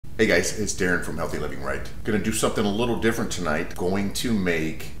Hey guys, it's Darren from Healthy Living Right. Gonna do something a little different tonight. Going to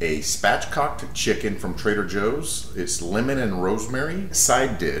make a spatchcocked chicken from Trader Joe's. It's lemon and rosemary.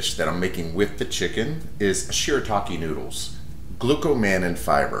 Side dish that I'm making with the chicken is shirataki noodles. Glucomannan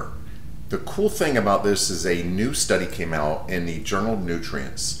fiber. The cool thing about this is a new study came out in the Journal of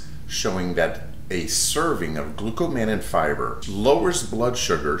Nutrients showing that a serving of glucomannan fiber lowers blood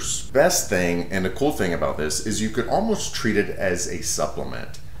sugars. Best thing and the cool thing about this is you could almost treat it as a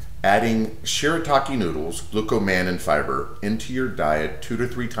supplement. Adding shirataki noodles, glucomannan fiber, into your diet 2 to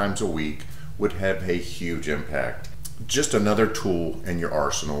 3 times a week would have a huge impact. Just another tool in your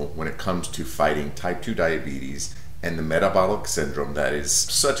arsenal when it comes to fighting type 2 diabetes and the metabolic syndrome that is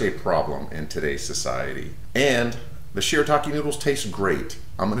such a problem in today's society. And the shirataki noodles taste great.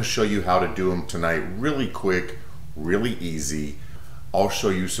 I'm going to show you how to do them tonight really quick, really easy. I'll show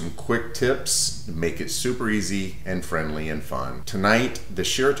you some quick tips to make it super easy and friendly and fun. Tonight, the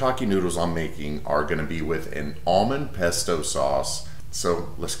shirataki noodles I'm making are gonna be with an almond pesto sauce. So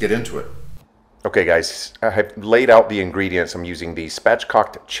let's get into it. Okay guys, I have laid out the ingredients. I'm using the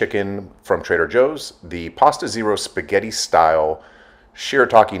spatchcocked chicken from Trader Joe's, the Pasta Zero spaghetti style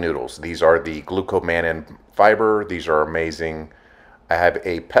shirataki noodles. These are the glucomannan fiber. These are amazing. I have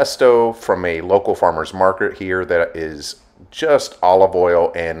a pesto from a local farmer's market here that is just olive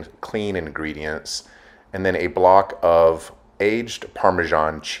oil and clean ingredients, and then a block of aged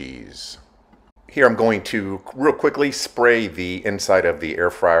Parmesan cheese. Here I'm going to real quickly spray the inside of the air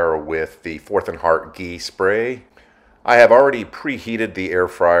fryer with the 4th & Heart ghee spray. I have already preheated the air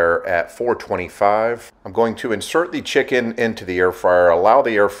fryer at 425. I'm going to insert the chicken into the air fryer, allow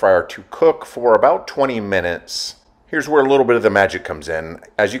the air fryer to cook for about 20 minutes. Here's where a little bit of the magic comes in.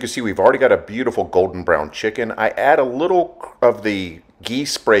 As you can see, we've already got a beautiful golden brown chicken. I add a little of the ghee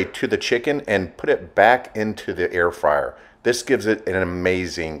spray to the chicken and put it back into the air fryer. This gives it an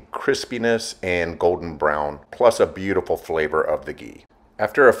amazing crispiness and golden brown, plus a beautiful flavor of the ghee.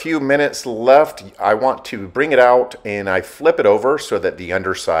 After a few minutes left, I want to bring it out and I flip it over so that the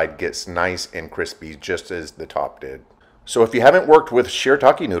underside gets nice and crispy, just as the top did. So if you haven't worked with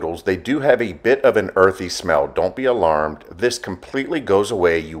shirataki noodles, they do have a bit of an earthy smell. Don't be alarmed. This completely goes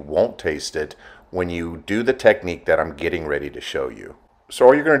away. You won't taste it when you do the technique that I'm getting ready to show you. So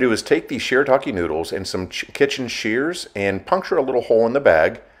all you're going to do is take these shirataki noodles and some kitchen shears and puncture a little hole in the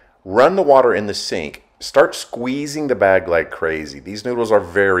bag. Run the water in the sink. Start squeezing the bag like crazy. These noodles are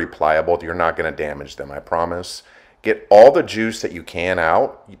very pliable. You're not going to damage them, I promise. Get all the juice that you can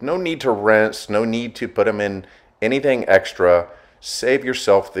out. No need to rinse. No need to put them in anything extra. Save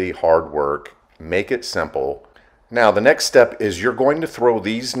yourself the hard work. Make it simple. Now the next step is you're going to throw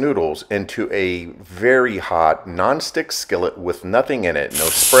these noodles into a very hot non-stick skillet with nothing in it. No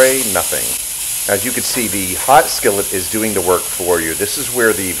spray, nothing. As you can see, the hot skillet is doing the work for you. This is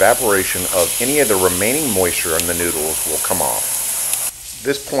where the evaporation of any of the remaining moisture in the noodles will come off.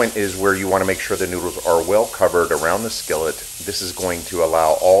 This point is where you want to make sure the noodles are well covered around the skillet. This is going to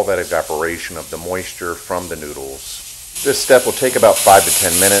allow all that evaporation of the moisture from the noodles. This step will take about 5 to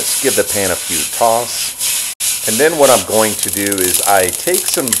 10 minutes. Give the pan a few toss. And then what I'm going to do is I take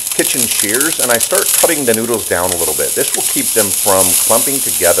some kitchen shears and I start cutting the noodles down a little bit. This will keep them from clumping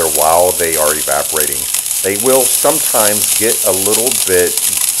together while they are evaporating. They will sometimes get a little bit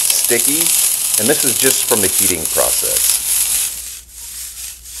sticky, and this is just from the heating process.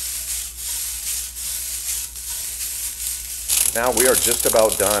 Now we are just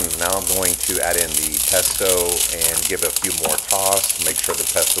about done. Now I'm going to add in the pesto and give a few more toss. Make sure the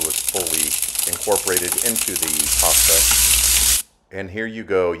pesto is fully incorporated into the pasta. And here you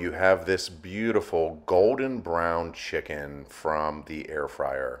go. You have this beautiful golden brown chicken from the air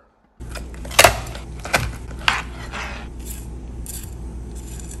fryer.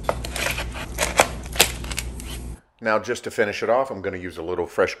 Now just to finish it off, I'm going to use a little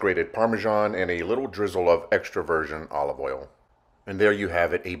fresh grated Parmesan and a little drizzle of extra virgin olive oil. And there you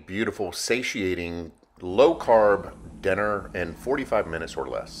have it, a beautiful, satiating, low-carb dinner in 45 minutes or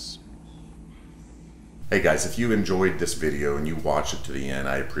less. Hey guys, if you enjoyed this video and you watched it to the end,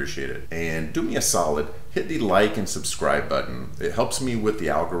 I appreciate it. And do me a solid, hit the like and subscribe button. It helps me with the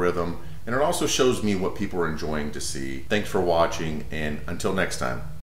algorithm, and it also shows me what people are enjoying to see. Thanks for watching, and until next time.